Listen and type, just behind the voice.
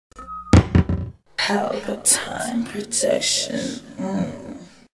Pelpa time protection.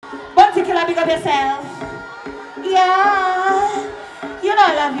 Bounty Killer, big up yourself. Yeah. You know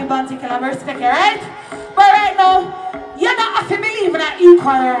I love you, Bounty Killer. I respect you, right? But right now, you're not have to believe in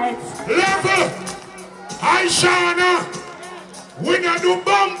equal rights. Level! Ishawna! We not do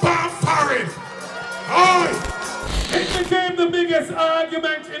bumper foreign! Oi! It became the biggest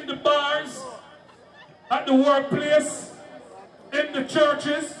argument in the bars, at the workplace, in the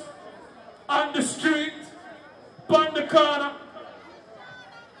churches, on the street, on the corner.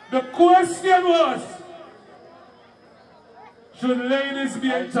 The question was, should ladies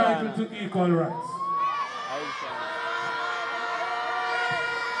be entitled to equal rights?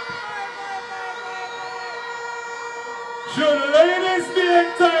 Should ladies be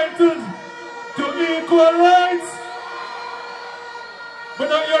entitled to equal rights? But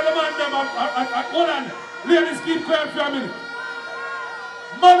now you're the man, hold on. Ladies, keep quiet for a minute.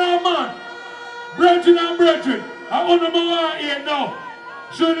 Man and man, brethren and brethren, I want to know here now.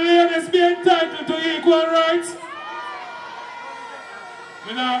 Should ladies be entitled to equal rights?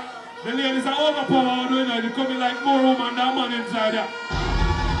 You know, the ladies are overpowered, you know, they're coming like more woman than man inside there.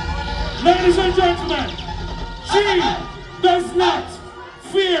 Ladies and gentlemen, she does not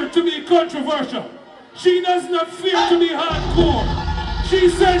fear to be controversial. She does not fear to be hardcore. She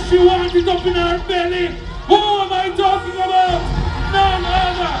says she wants it up in her belly. Who am I talking about? None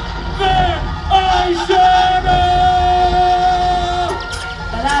other than Ishawnacome!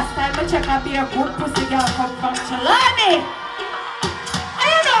 The last time I checked out, be a good pussy girl come from Trelawny.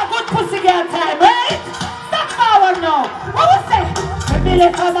 I know a good pussy girl time, right? Step forward now. What was that? The Billy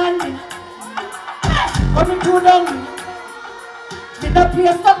Commanding. Coming too down. Did not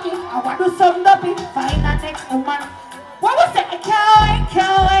play stucky. I want to do some dumpy. Find a next woman. What was that? I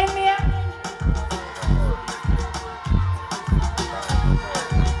can't wine me.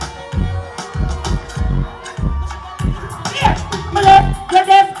 Here, my left, your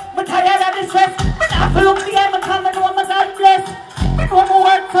deaf, my tired of this stress. My not look the end, my come and know my God bless. My know my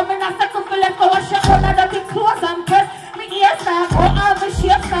work, so my not set up my left, go wash your own and dirty clothes and press. My ears start go, all my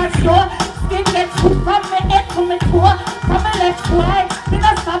shape start show. Skin gets hooked from my head to my toe. From my left to right, me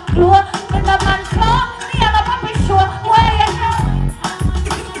not stop glow. Me not man claw, me and a puppy show. Why you know?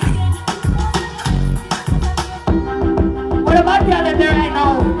 What about the other there right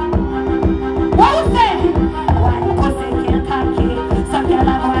now? What was that? Why you pussy can't talk it? Some girl I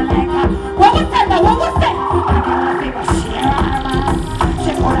know I like her. What was that now? What was that? I gotta take a share out of my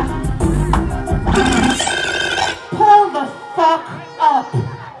shit. Pull the fuck up.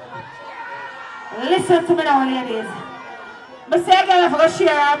 Listen to me now, ladies. I say a girl have to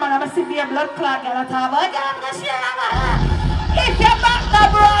share her man. I see the blood clot girl at all. But a girl have to share her man. If you're back the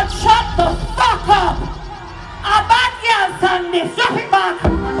broad, shut the fuck up. A bad girl stand this. Drop it back.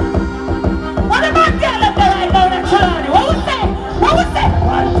 What a bad girl up there right now in Trelawny? What was that? What was that?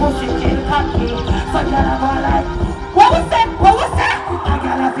 One pussy kill cocky. So girl have go like. What was that? What was that? A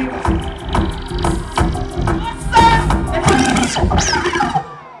girl have to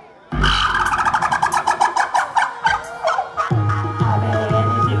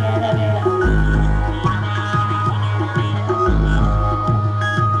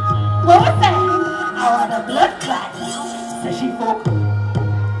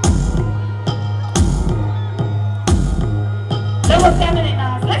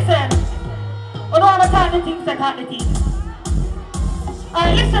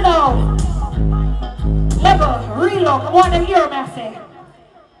Alright, listen now. Level, reload, I want them hear me say.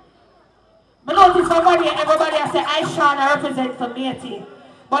 I notice everybody I say Ishawnacome represent for matey.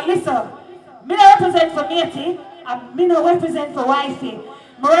 But listen, me not represent for matey, and me not represent for wifey.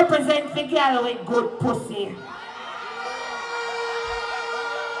 Me represent for girl with good pussy.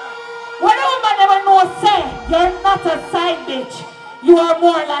 When a woman never knows say, you're not a side bitch. You are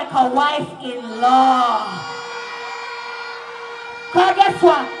more like a wife-in-law. Cause guess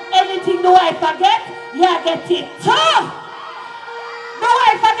what? Anything the wife get, you get it too. The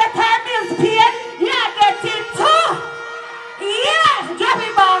wife get her bills paid, you get it too. Yeah, drop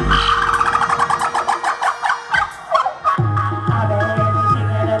it back.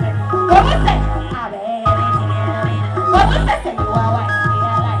 What was that? What was that? Say you are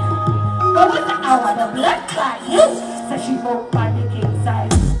wife-in-law. What was that? I want a blood clot. You say she broke by the king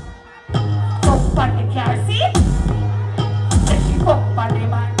size. Broke by the car seat. Up on the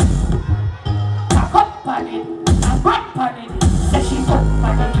man, cock up on it, and rap on it. Say she's up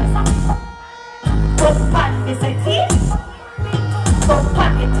on the dresser, up on the settee, up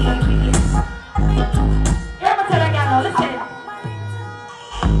on the TV. Hear me tell a girl, listen.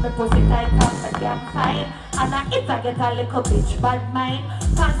 The pussy tight up, the damn fine. I And I it I get a little bitch bad mind.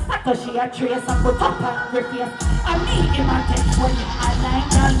 Cause stacker she a trace and put up on her face. And me in my text when I line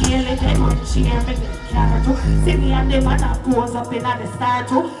girl nearly dead when she hear me get car too. See me and the man that goes up in the star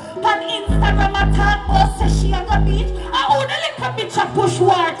too. On Instagram I talk about say she a go beach. I own a little bitch a push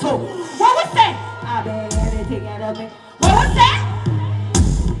war too. What was that? I beg anything out of me. What was that?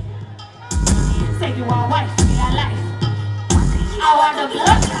 Say you want wife, me a life. I want to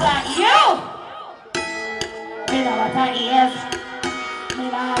look like you. Me know what I is. Me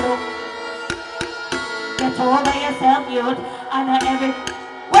know look. Get over yourself, youth. And every.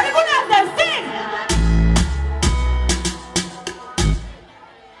 What are you gonna have them sing?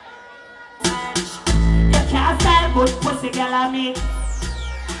 You can't style good pussy, girl, on me.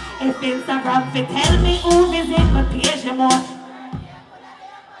 If Instagram fi tell me who visit my page, you more.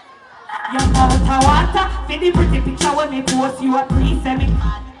 Your mouth a water, for the pretty picture when me post you a pre-semi.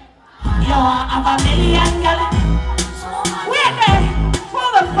 You want have a million girl. Wait there,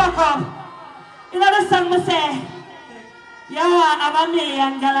 hold the fuck up. You know the song me say? You want have a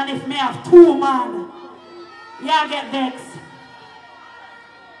million girl and if me have 2 man, you get vexed.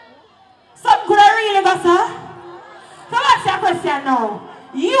 Some could I really go, sir? So what's your question now?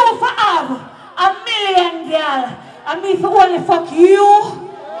 You for have a million girl and me for only fuck you?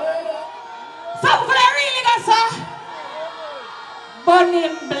 Some could I really go, sir? Burn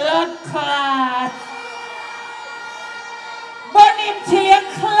him blood clot. Burn him till you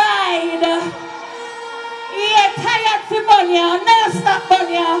Clyde. Yeah, tired to burn you. No stop burn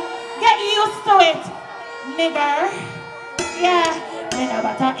you. Get used to it, nigger. Yeah, me no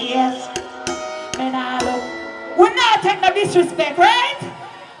better ears. Me nah look. We not take no disrespect, right?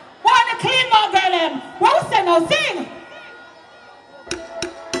 Want to clean my girl them. What we say now? Sing.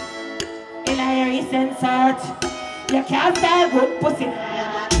 In a recent search, you can't style good pussy.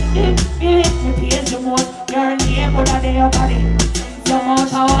 If you hit me page, you most your name would have your body. Your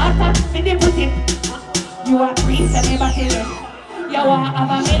mouth of water, for the pussy. You are priest and never kill it. You want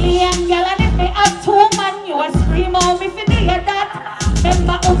have a million girl and if me have 2 man, you a scream out me for the head that.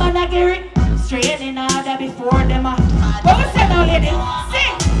 Remember woman a get it straight in order before them. What we say now, lady?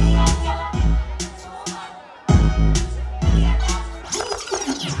 Sing.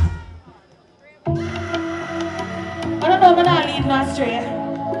 I don't know, I'm not leading astray.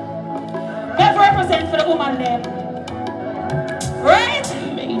 Never represent for the woman them. Right?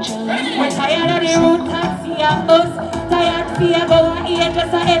 We're tired of the road taxi and bus. Tired fear go and eat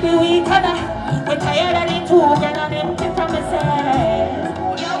just every week. We're tired of the 2 grand and empty promises.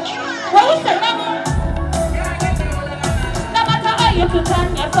 What we say now? No matter how you put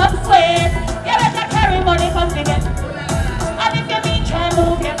on your fuck sweat, you better carry money confident. And if you mean try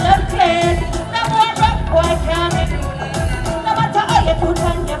move your blood clear, no more rock boy can't make. No matter how you put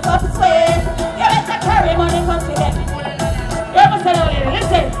on your fuck sweat, you better carry money confident. You ever said earlier,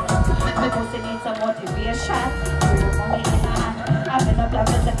 listen. Because you need some motivation. Put money in hand. I've been a black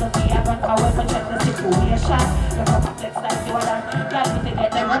secretary, I've run away from check the situation. You're complex like you are. Got me to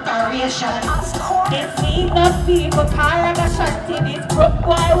get the reparation. It's me, not people, car I got shot in this broke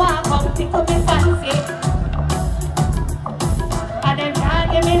boy want come tickle me fancy. And then can't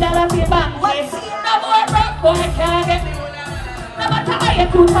give me that up in banky. No more broke boy can't get me. No matter how you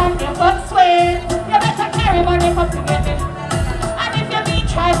put on your fuck sweat, you better carry money come to get me. And if you mean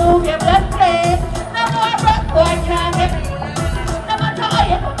try move your blood plate, no more broke boy can't get me. No matter how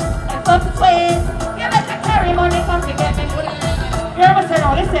you put on your fuck sweat, you better carry money come to get me. You ever say no,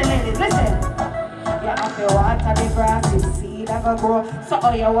 listen ladies, listen. You have to water the grass, you seed that go grow. So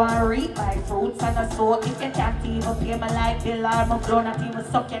all you want to reap my fruits and a soul. If you can't even pay my light bill or my blow, not even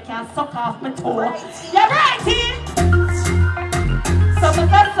suck, you can't suck off my toe. You're right here. Some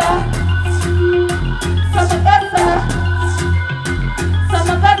of us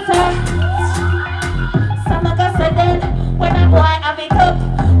are dead. When a boy have it up,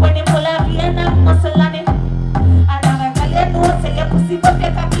 when he pull a vein and muscle on it. And I'm a girl, you know, say your pussy but you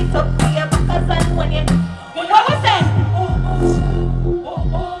can beat up for your backers and when you. What was that?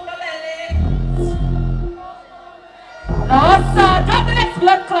 No, sir, drop the next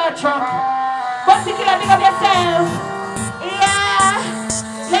blood clot truck. But you can big up yourself. Yeah.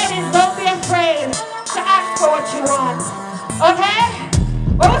 Ladies, don't be afraid to ask for what you want. Okay?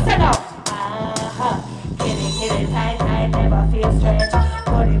 What was that now? Get it tight, tight, never feel stretch.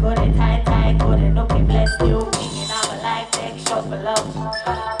 Good it tight, tight, good it looking blessed you. Meaning I'm a life, take shot for love.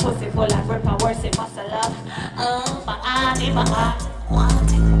 Pussy full of grip and worse, it must have love. My eye, my eye.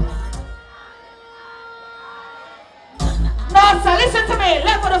 No, sir, listen to me.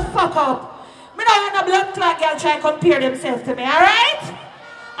 Level the fuck up. Me don't want a blood clot girl try to compare themselves to me, alright?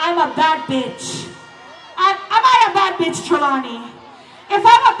 I'm a bad bitch. And I a bad bitch, Trelawney? If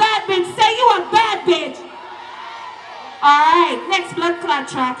I'm a bad bitch, say you a bad bitch. Alright, next blood clot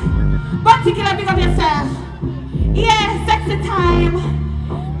track. Bunty Killer, big up yourself. Yeah, sexy time.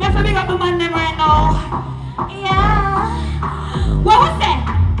 Me have to big up my man them right now. Yeah. What was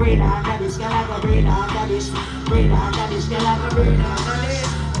that? Breathe under this, girl, I go breathe under this. Breathe under this, girl, I go breathe under this.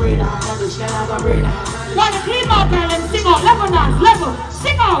 Breathe under this, girl, I go breathe under this. Want to clean out, girl, and sing out. Level dance, level.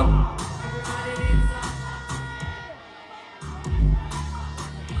 Sing out.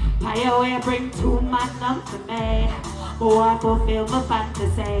 Pie away, bring two man up to me. Oh, I fulfill my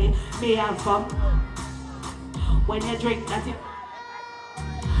fantasy. Me have fun. When you drink that,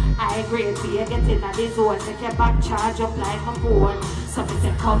 I agree to you get in at this zone. Take your back charge up like my phone. So if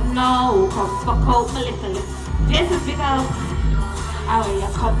say come now, come fuck out my little. This is big out. How will you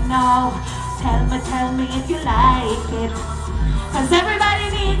come now? Tell me if you like it. Cause everybody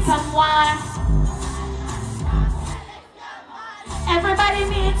needs someone. Everybody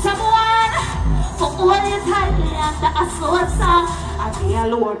needs someone. For all you tightly under a slow song. I be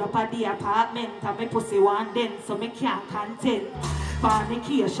alone up at the apartment. And my pussy one then so me can't content.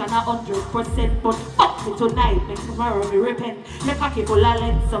 Fornication 100%, but fuck me tonight, make tomorrow me repent. Me cocky full of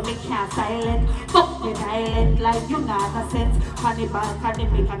lens, so me can't silent. Fuck me island like you not a sense. Funny balcony,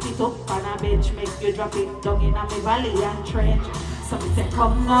 me cock it up on a bench, make you drop it down in a me valley and trench. So me say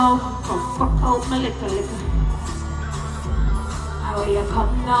come now, come fuck out my little. How will you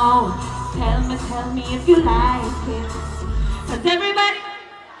come now? Tell me if you like it. Cause everybody,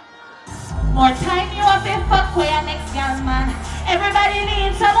 more time you have to fuck with your next girl, man. Everybody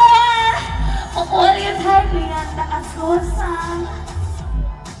needs someone. For all you tightly under a slow song.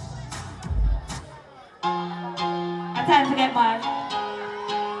 A time to get mad.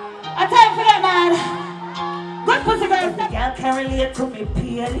 A time to get mad. Good pussy girl. The girl can relate to me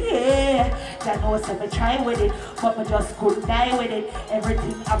pale, yeah. I know so me try with it, but me just couldn't die with it.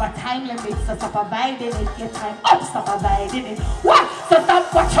 Everything have a time limit, so stop abiding it. Your time up, stop abiding it. What? So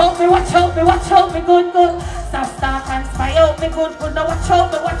stop, watch out me, watch out me, watch out me, good, good. Stop, start and spy out me, good, good. Now watch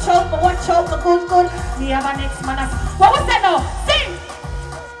out me, watch out me, watch out me, good, good. Me have a next man. What was that now? Sing!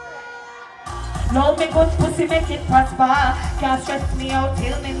 Now me good pussy make it prosper. Can't stress me out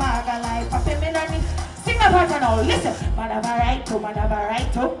till me maga life. Papi me nanny. Sing a part now, listen. Man have a right to, man have a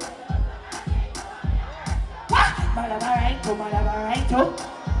right to. Man have a right to, man have a right to.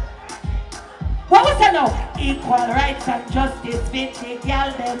 What was that now? Equal rights and justice, vintage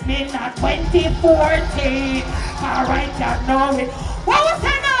girl, they've been at 2014. Alright, you know it. What was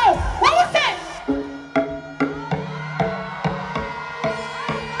that now? What was that?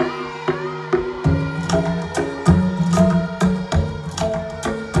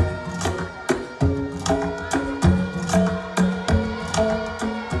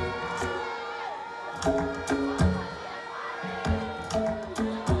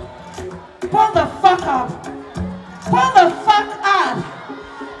 Pull the fuck up. Pull the fuck up.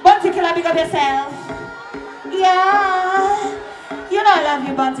 Bunty Killer, big up yourself. Yeah. You know I love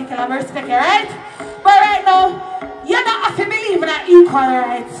you, Bunty Killer. I respect you, right? But right now, you don't have to believe in that equal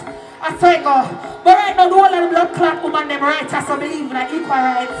rights. I swear to God. But right now, the whole of the blood clot woman them rights has to believe in that equal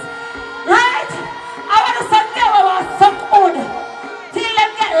rights. Right? I want to some girl who want suck hood till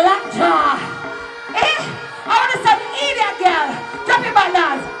them get lockjaw. Eh? I want to some idiot girl. Drop your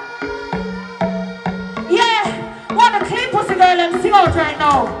bananas. Yeah, want a clean pussy girl and sing out right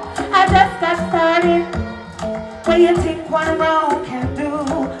now. I just got started. What do you think one round can do?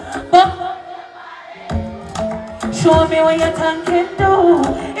 But show me what your tongue can do.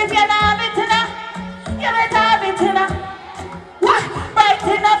 If you're not have it enough, you better have it enough. What? Bright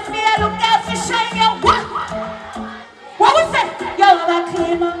enough me, I look out for shine you. What? What was that? You have a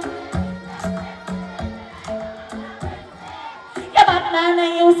clean one. Your banana,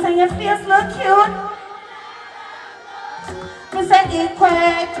 you say your face look cute. Me say equal.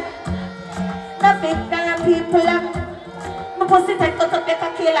 Nothing that people up. My pussy tight cut up like a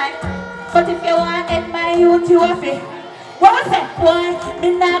key line. But if you want to end my youth, you have it. What was that, boy? Me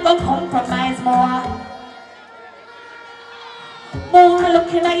not gonna compromise more. More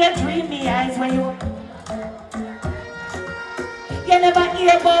looking at your dreamy eyes when you never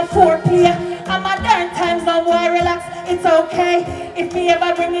hear about 4P. And modern times now, boy, relax. It's okay if me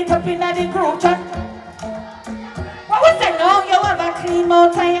ever bring it up in the group chat. What was that now? You have a clean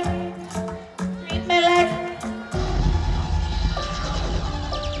mouth time. Treat me like.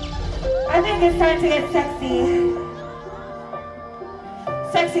 I think it's time to get sexy.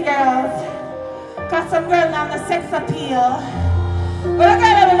 Sexy girls. Got some girls now the sex appeal. But a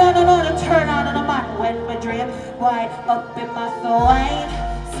girl ever know to turn on a man when we dream. Why up in my wine,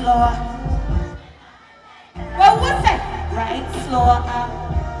 slow. What was it? Right slow up.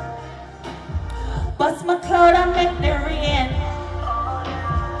 Bust my cloud and make the rain.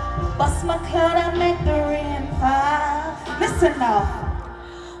 Bust my cloud and make the rain fall. Listen now.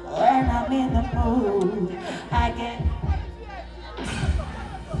 When I'm in the mood, I get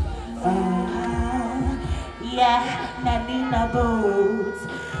yeah, Nanina boots.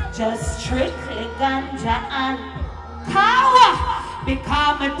 Just strictly ganja and power.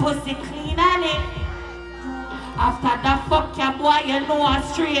 Because my pussy clean and it. After the fuck ya boy, you know I'm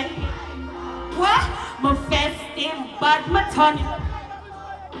straight. What? My festive badminton.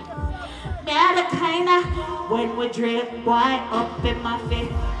 Me are the kinda when we drink boy up in my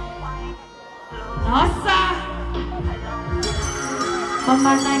face. No sir. My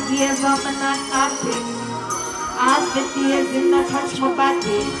man I gave up and not happy. All the days in the touch my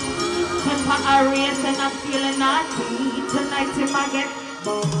body. Temper a race and I'm feeling naughty. Tonight in my get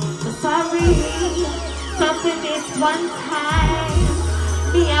sorry. Something this one time.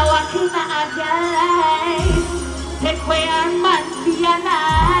 Me a walking a girl life. Take away our man be a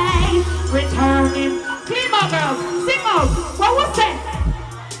night. Return him. Clean out girl. Sing out. What was it?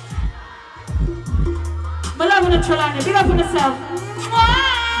 My love on the Trelawney. Big up on yourself.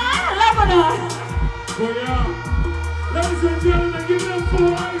 Love on her. Oh yeah. Ladies and gentlemen, give it up for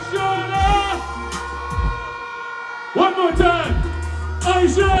Ishawnacome. One more time.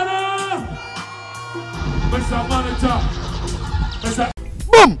 Ishawnacome. Mr. Monitor. Mr.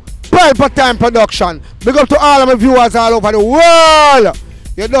 Boom! Pelpa Time Production. Big up to all of my viewers all over the world.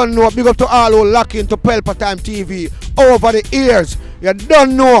 You don't know. Big up to all who lock into Pelpa Time TV over the years. You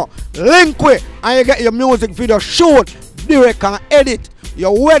don't know. Link with and you get your music video shoot, direct and edit.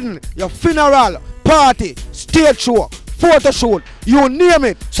 Your wedding, your funeral, party, stage show, photo shoot, you name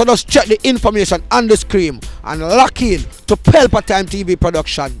it. So just check the information on the screen and lock in to Pelpa Time TV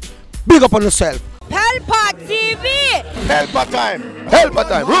Production. Big up on yourself. Pelpa TV! Pelpa Time! Pelpa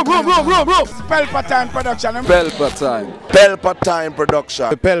Time! Room! Pelpa Time Production. Pelpa Time. Pelpa Time Production.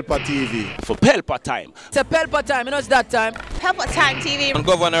 Pelpa TV. For Pelpa Time. It's a Pelpa Time, you know it's that time. Pelpa Time TV. I'm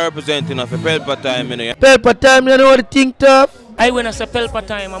governor representing of Pelpa Time, you know. Pelpa Time, you know what the thing tough? I when I say Pelpa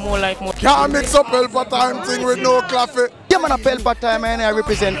Time, I'm more like more. Can't mix up Pelpa Time thing with no coffee. Yeah, man, a Pelpa Time, and I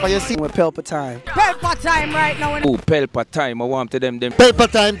represent for you. See, With Pelpa Time. Pelpa Time right now. Oh, Pelpa Time, I want to them.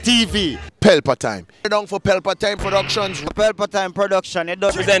 Pelpa Time TV. Pelpa Time. Down for Pelpa Time Productions. Pelpa Time Production, it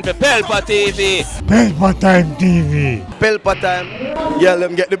does. Represent for Pelpa TV. Pelpa Time TV. Pelpa Time. Yeah, let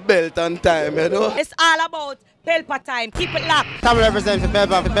them get the belt on time, you know. It's all about Pelpa Time. Keep it locked. Time represent for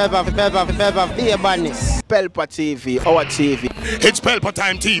Pelpa be a badness. Pelpa TV, our TV. It's Pelpa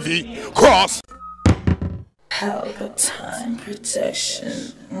Time TV. Cross. Pelpa Time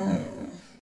protection.